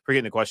everybody for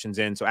getting the questions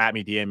in. So at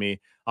me, DM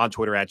me on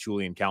Twitter at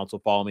Julian Council.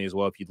 Follow me as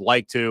well if you'd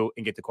like to,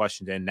 and get the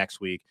questions in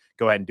next week.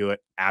 Go ahead and do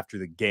it after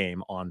the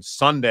game on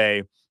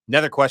Sunday.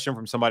 Another question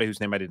from somebody whose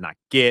name I did not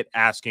get,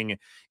 asking,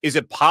 is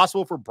it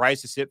possible for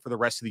Bryce to sit for the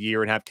rest of the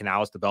year and have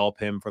Canales develop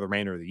him for the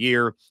remainder of the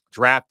year,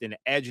 draft an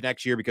edge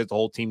next year because the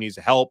whole team needs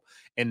help,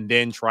 and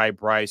then try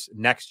Bryce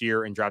next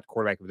year and draft a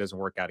quarterback if it doesn't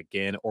work out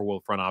again, or will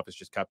the front office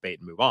just cut bait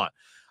and move on?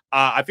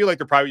 I feel like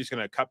they're probably just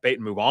going to cut bait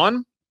and move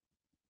on.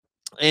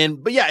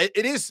 But yeah,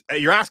 it is.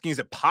 You're asking, is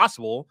it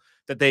possible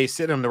that they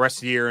sit him the rest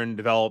of the year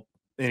and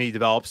he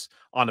develops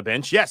on the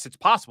bench? Yes, it's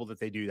possible that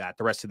they do that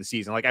the rest of the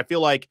season. Like, I feel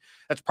like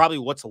that's probably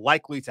what's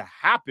likely to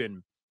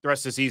happen the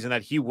rest of the season,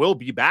 that he will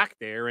be back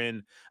there.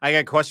 And I got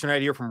a question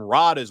right here from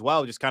Rod as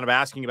well, just kind of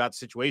asking about the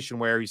situation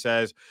where he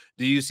says,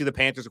 do you see the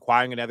Panthers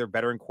acquiring another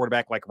veteran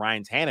quarterback like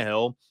Ryan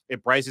Tannehill?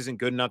 If Bryce isn't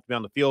good enough to be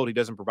on the field, he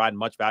doesn't provide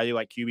much value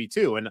like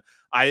QB2. And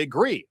I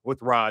agree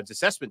with Rod's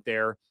assessment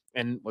there.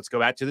 And let's go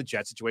back to the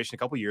Jet situation a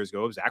couple years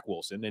ago of Zach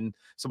Wilson. And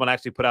someone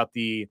actually put out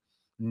the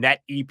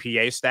net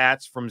EPA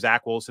stats from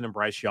Zach Wilson and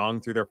Bryce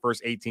Young through their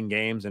first 18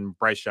 games, and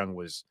Bryce Young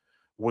was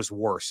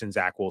worse than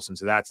Zach Wilson.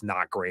 So that's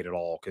not great at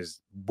all,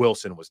 because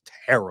Wilson was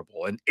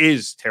terrible and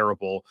is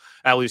terrible,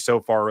 at least so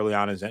far early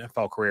on in his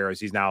NFL career, as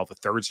he's now the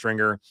third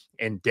stringer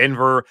in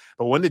Denver.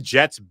 But when the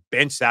Jets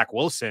benched Zach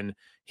Wilson,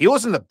 he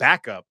wasn't the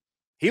backup.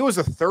 He was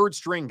a third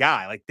string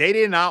guy. Like, they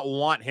did not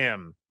want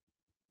him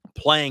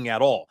playing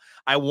at all.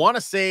 I want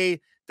to say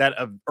that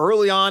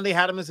early on they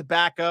had him as a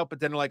backup, but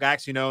then they're like,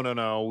 actually,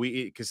 no,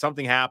 because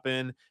something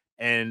happened,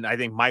 and I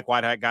think Mike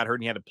White got hurt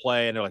and he had to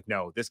play, and they're like,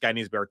 no, this guy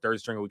needs to be our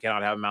third stringer. We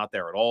cannot have him out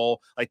there at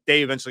all. Like,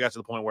 they eventually got to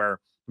the point where,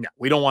 no,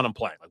 we don't want him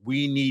playing. Like,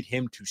 we need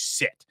him to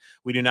sit.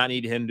 We do not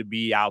need him to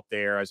be out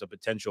there as a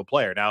potential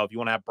player. Now, if you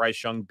want to have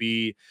Bryce Young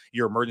be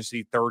your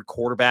emergency third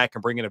quarterback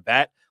and bring in a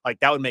vet, like,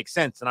 that would make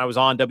sense. And I was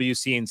on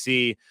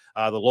WCNC,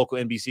 the local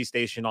NBC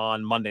station,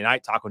 on Monday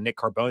night, talking with Nick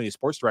Carboni, the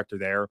sports director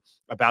there,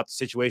 about the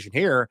situation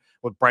here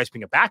with Bryce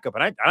being a backup.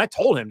 And I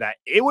told him that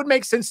it would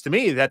make sense to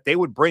me that they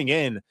would bring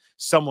in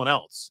someone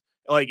else.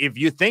 Like, if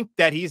you think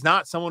that he's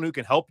not someone who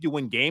can help you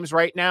win games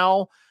right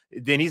now,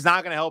 then he's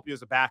not going to help you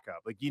as a backup.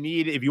 Like, you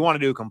need, if you want to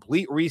do a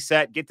complete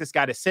reset, get this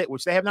guy to sit,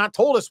 which they have not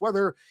told us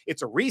whether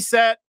it's a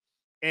reset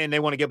and they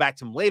want to get back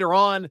to him later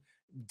on.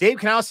 Dave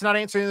Canales is not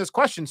answering this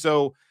question.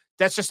 So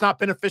that's just not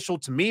beneficial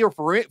to me or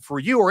for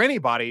you or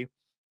anybody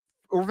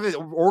over the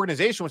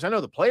organization, which I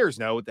know the players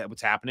know that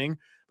what's happening.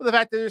 But the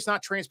fact that it's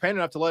not transparent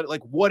enough to let it,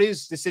 like, what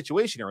is the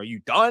situation here? Are you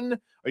done?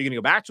 Are you going to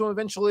go back to him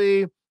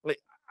eventually? Like,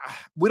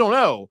 we don't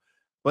know.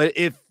 But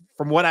if,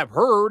 from what I've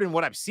heard and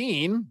what I've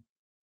seen,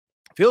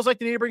 feels like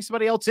they need to bring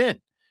somebody else in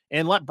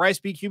and let Bryce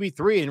be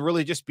QB3 and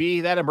really just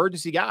be that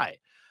emergency guy.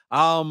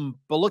 But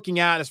looking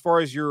at, as far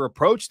as your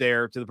approach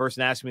there to the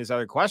person asking me this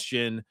other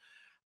question,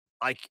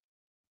 like,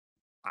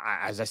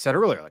 as I said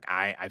earlier, like,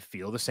 I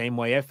feel the same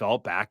way I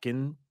felt back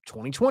in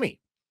 2020.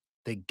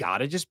 They got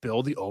to just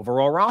build the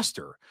overall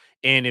roster.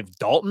 And if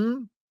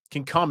Dalton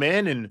can come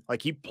in and,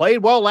 like, he played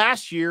well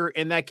last year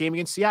in that game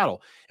against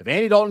Seattle. If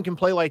Andy Dalton can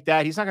play like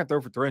that, he's not going to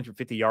throw for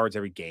 350 yards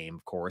every game,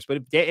 of course. But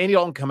if Andy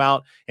Dalton come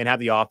out and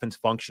have the offense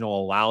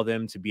functional, allow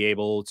them to be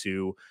able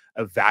to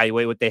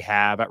evaluate what they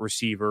have at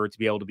receiver, to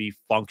be able to be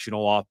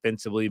functional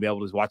offensively, be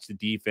able to watch the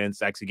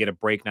defense, actually get a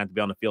break, not to be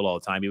on the field all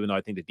the time, even though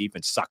I think the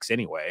defense sucks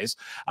anyways.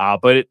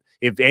 But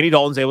if Andy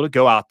Dalton's able to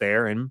go out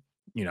there and,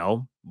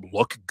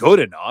 look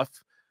good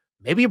enough,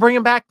 maybe you bring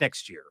him back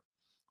next year,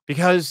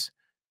 because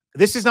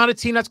this is not a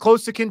team that's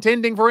close to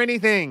contending for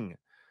anything.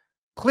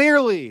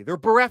 Clearly, they're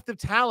bereft of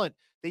talent.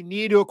 They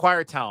need to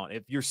acquire talent.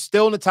 If you're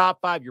still in the top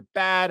 5, you're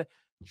bad.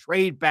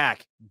 Trade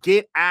back,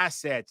 get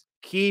assets,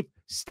 keep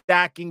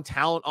stacking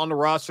talent on the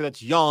roster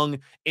that's young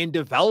and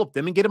develop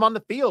them and get them on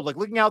the field. Like,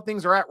 looking how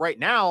things are at right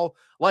now,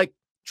 like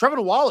Trevor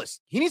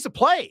Wallace, he needs to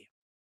play.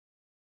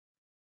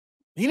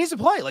 He needs to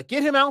play. Like,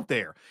 get him out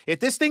there. If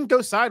this thing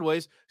goes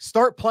sideways,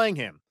 start playing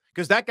him,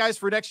 because that guy's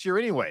for next year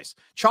anyways.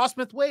 Charles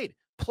Smith-Wade,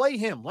 play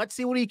him. Let's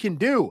see what he can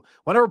do.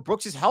 Whenever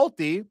Brooks is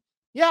healthy,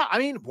 yeah, I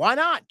mean, why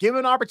not? Give him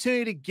an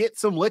opportunity to get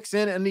some licks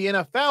in the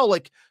NFL.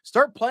 Like,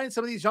 start playing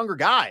some of these younger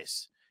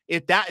guys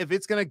if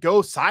it's going to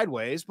go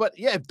sideways. But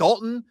yeah, if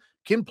Dalton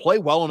can play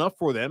well enough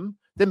for them,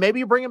 then maybe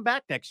you bring him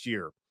back next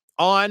year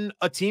on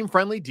a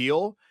team-friendly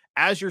deal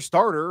as your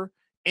starter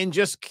and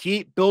just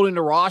keep building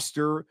the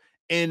roster.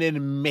 And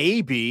then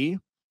maybe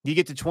you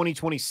get to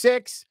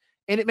 2026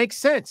 and it makes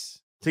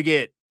sense to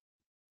get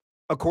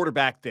a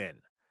quarterback then.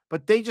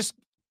 But they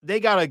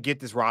got to get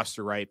this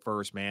roster right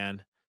first,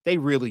 man. They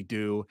really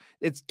do.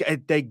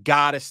 They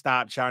got to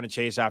stop trying to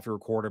chase after a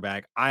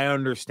quarterback. I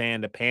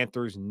understand the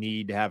Panthers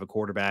need to have a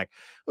quarterback.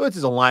 Well, this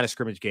is a line of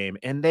scrimmage game,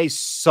 and they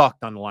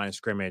sucked on the line of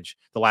scrimmage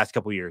the last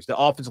couple of years. The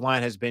offensive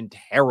line has been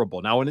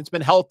terrible. Now, when it's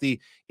been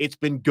healthy, it's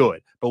been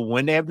good. But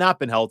when they have not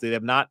been healthy, they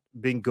have not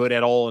been good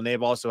at all, and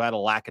they've also had a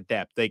lack of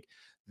depth. Like,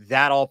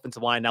 that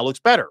offensive line now looks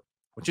better,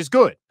 which is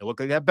good. It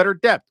looks like they have better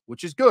depth,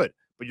 which is good.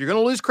 But you're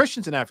going to lose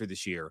Christensen after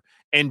this year.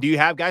 And do you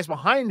have guys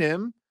behind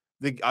him,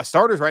 the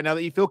starters right now,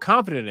 that you feel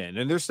confident in?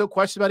 And there's still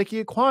questions about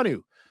Ike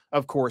Ekwonu,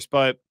 of course,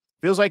 but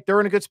feels like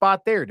they're in a good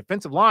spot there.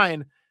 Defensive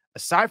line,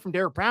 aside from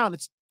Derrick Brown,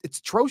 it's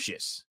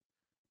atrocious.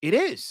 It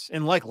is.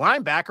 And like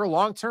linebacker,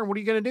 long-term, what are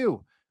you going to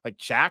do? Like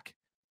Shaq,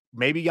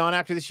 maybe on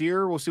after this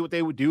year. We'll see what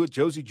they would do with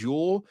Josie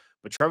Jewell.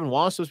 But Trevin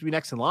Wallace is supposed to be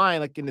next in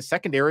line. Like in the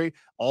secondary,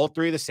 all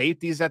 3 of the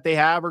safeties that they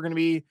have are going to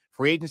be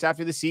free agents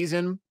after the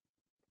season.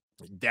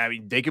 I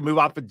mean, they could move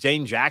off of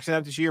Jane Jackson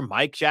after this year,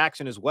 Mike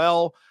Jackson as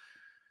well.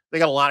 They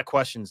got a lot of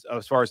questions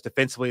as far as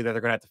defensively that they're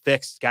going to have to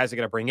fix. Guys they're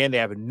going to bring in. They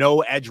have no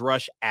edge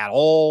rush at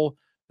all.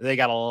 They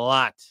got a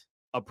lot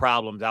of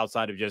problems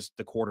outside of just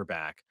the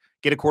quarterback.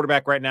 Get a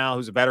quarterback right now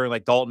who's a veteran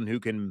like Dalton who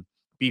can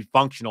be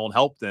functional and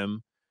help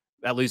them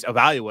at least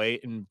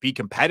evaluate and be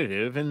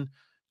competitive, and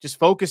just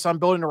focus on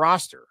building a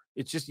roster.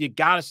 It's just, you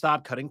got to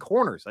stop cutting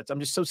corners. I'm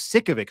just so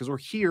sick of it, because we're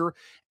here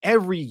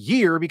every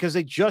year because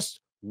they just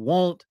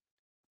won't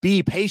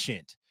be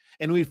patient.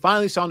 And we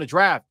finally saw in the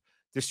draft,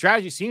 the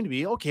strategy seemed to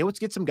be, okay, let's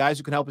get some guys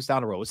who can help us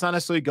down the road. Let's not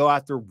necessarily go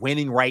after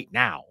winning right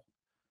now.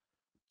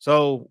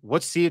 So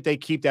let's see if they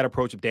keep that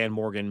approach of Dan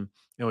Morgan,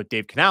 with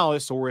Dave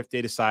Canales, or if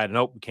they decide,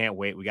 nope, we can't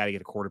wait. We got to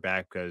get a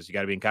quarterback, because you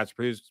got to be in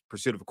constant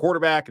pursuit of a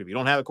quarterback. And if you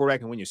don't have a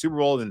quarterback and win your Super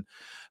Bowl, then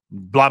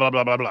blah, blah,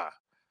 blah, blah, blah.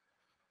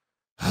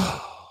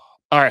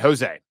 All right,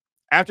 Jose.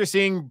 After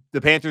seeing the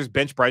Panthers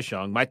bench Bryce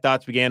Young, my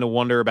thoughts began to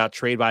wonder about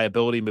trade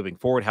viability moving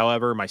forward.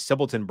 However, my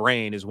simpleton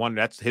brain is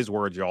wondering, that's his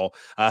words, y'all.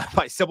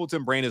 My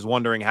simpleton brain is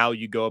wondering how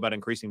you go about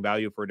increasing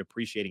value for a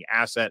depreciating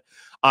asset.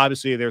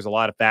 Obviously, there's a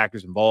lot of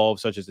factors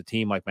involved, such as a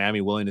team like Miami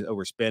willing to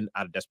overspend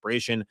out of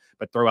desperation,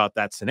 but throw out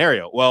that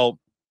scenario. Well,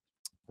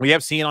 we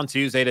have seen on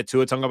Tuesday that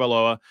Tua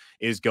Tagovailoa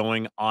is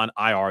going on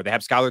IR. They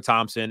have Skylar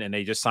Thompson, and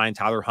they just signed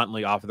Tyler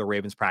Huntley off of the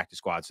Ravens practice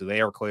squad. So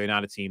they are clearly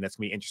not a team that's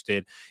going to be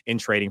interested in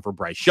trading for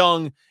Bryce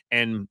Young.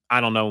 And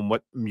I don't know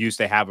what use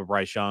they have of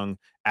Bryce Young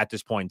at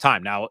this point in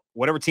time. Now,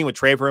 whatever team would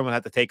trade for him would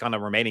have to take on the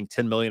remaining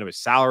 $10 million of his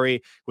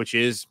salary, which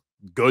is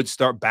good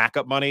start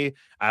backup money.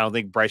 I don't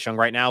think Bryce Young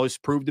right now is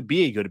proved to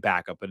be a good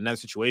backup, but another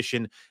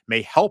situation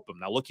may help him.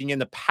 Now, looking in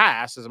the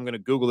past, as I'm going to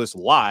Google this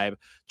live,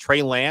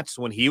 Trey Lance,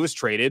 when he was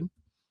traded,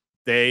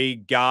 they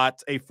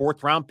got a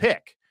 4th-round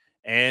pick.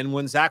 And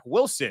when Zach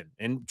Wilson,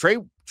 and Trey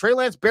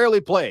Lance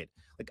barely played.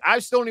 Like, I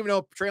still don't even know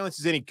if Trey Lance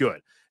is any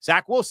good.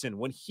 Zach Wilson,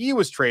 when he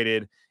was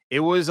traded, it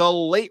was a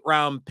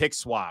late-round pick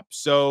swap.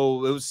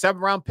 So it was a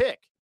 7th-round pick.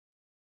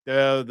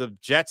 The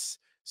Jets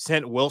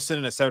sent Wilson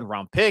in a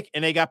 7th-round pick,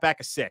 and they got back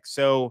a 6th.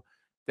 So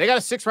they got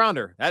a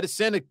 6th-rounder. They had to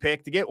send a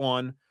pick to get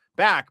one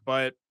back.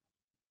 But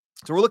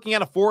so we're looking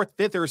at a 4th,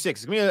 5th, or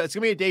 6th. It's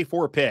gonna be a day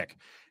 4 pick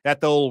that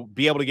they'll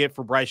be able to get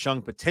for Bryce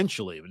Young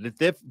potentially. But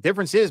the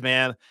difference is,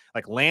 man,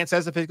 like Lance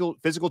has the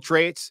physical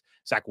traits.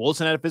 Zach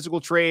Wilson had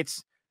physical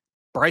traits.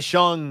 Bryce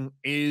Young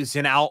is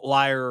an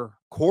outlier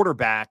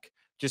quarterback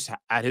just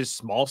at his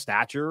small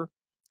stature.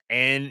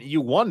 And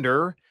you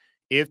wonder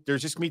if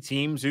there's just going to be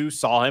teams who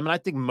saw him. And I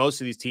think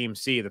most of these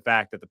teams see the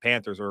fact that the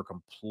Panthers are a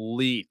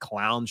complete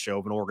clown show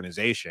of an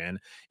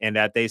organization and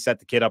that they set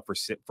the kid up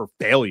for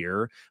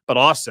failure. But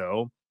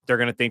also they're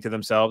going to think to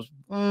themselves,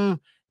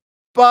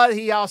 but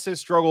he also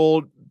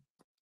struggled,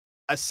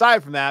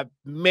 aside from that,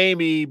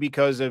 maybe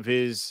because of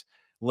his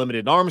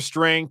limited arm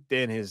strength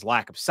and his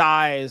lack of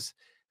size.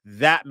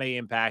 That may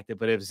impact it.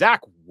 But if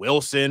Zach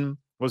Wilson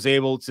was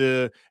able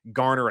to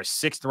garner a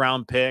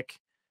 6th-round pick,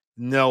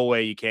 no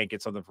way you can't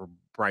get something for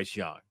Bryce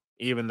Young,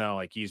 even though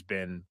like he's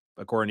been,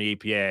 according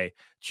to EPA,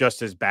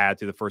 just as bad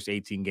through the first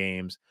 18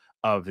 games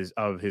of his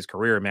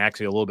career. I mean,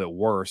 actually a little bit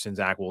worse than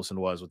Zach Wilson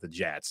was with the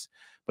Jets.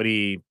 But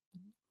he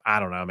I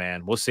don't know,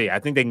 man. We'll see. I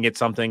think they can get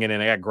something. And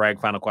then I got Greg,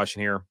 final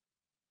question here,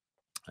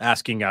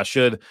 asking,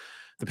 should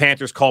the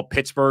Panthers call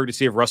Pittsburgh to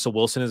see if Russell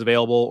Wilson is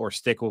available or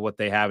stick with what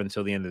they have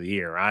until the end of the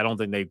year? I don't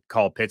think they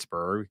call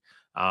Pittsburgh.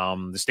 The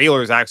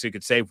Steelers actually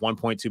could save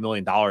 $1.2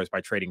 million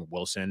by trading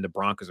Wilson. The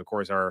Broncos, of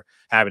course, are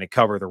having to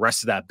cover the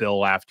rest of that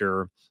bill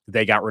after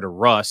they got rid of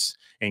Russ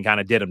and kind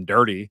of did him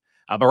dirty.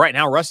 But right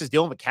now, Russ is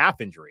dealing with a calf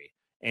injury.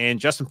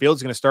 And Justin Fields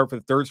is going to start for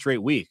the third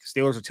straight week.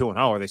 Steelers are 2-0.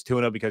 Are they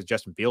 2-0 because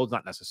Justin Fields?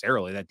 Not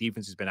necessarily. That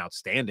defense has been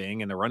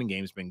outstanding, and the running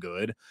game has been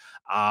good.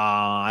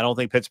 I don't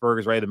think Pittsburgh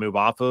is ready to move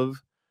off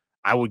of.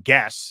 I would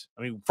guess.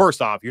 I mean,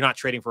 first off, you're not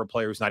trading for a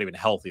player who's not even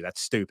healthy.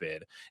 That's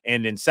stupid.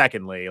 And then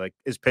secondly, like,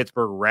 is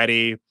Pittsburgh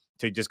ready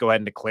to just go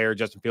ahead and declare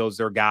Justin Fields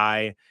their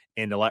guy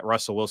and to let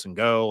Russell Wilson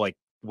go? Like,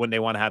 wouldn't they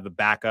want to have the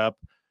backup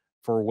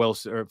for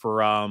Wilson or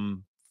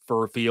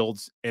for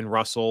Fields and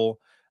Russell?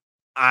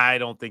 I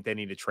don't think they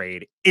need to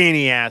trade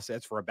any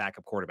assets for a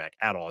backup quarterback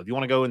at all. If you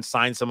want to go and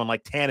sign someone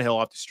like Tannehill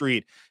off the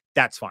street,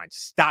 that's fine.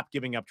 Stop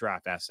giving up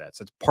draft assets.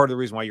 That's part of the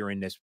reason why you're in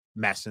this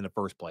mess in the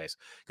first place,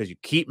 because you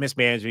keep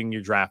mismanaging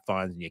your draft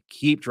funds and you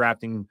keep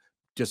drafting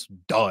just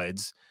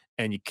duds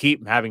and you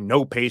keep having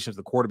no patience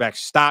with the quarterback.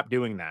 Stop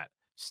doing that.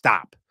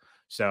 Stop.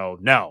 So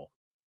no,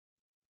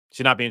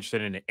 should not be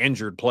interested in an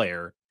injured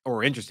player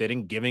or interested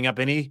in giving up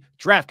any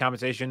draft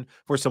compensation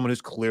for someone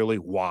who's clearly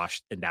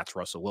washed, and that's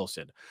Russell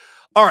Wilson.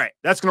 All right,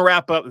 that's going to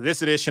wrap up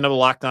this edition of the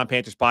Locked On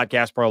Panthers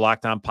podcast, part of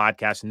Locked On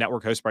Podcast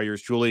Network, hosted by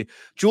yours truly,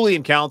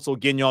 Julian Council.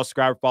 Again, y'all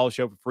subscribe or follow the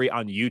show for free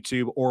on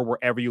YouTube or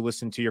wherever you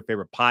listen to your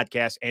favorite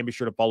podcast. And be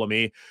sure to follow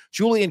me,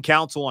 Julian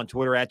Council, on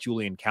Twitter at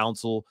Julian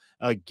Council.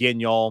 Again,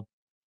 y'all,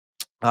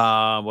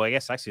 well, I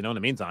guess actually, no, in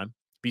the meantime,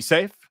 be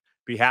safe,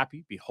 be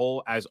happy, be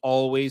whole. As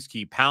always,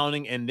 keep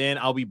pounding. And then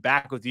I'll be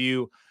back with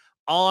you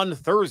on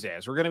Thursday,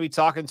 as we're going to be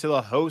talking to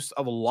the host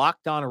of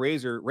Locked On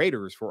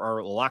Raiders for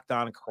our Locked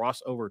On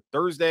Crossover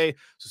Thursday.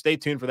 So stay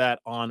tuned for that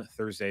on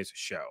Thursday's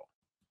show.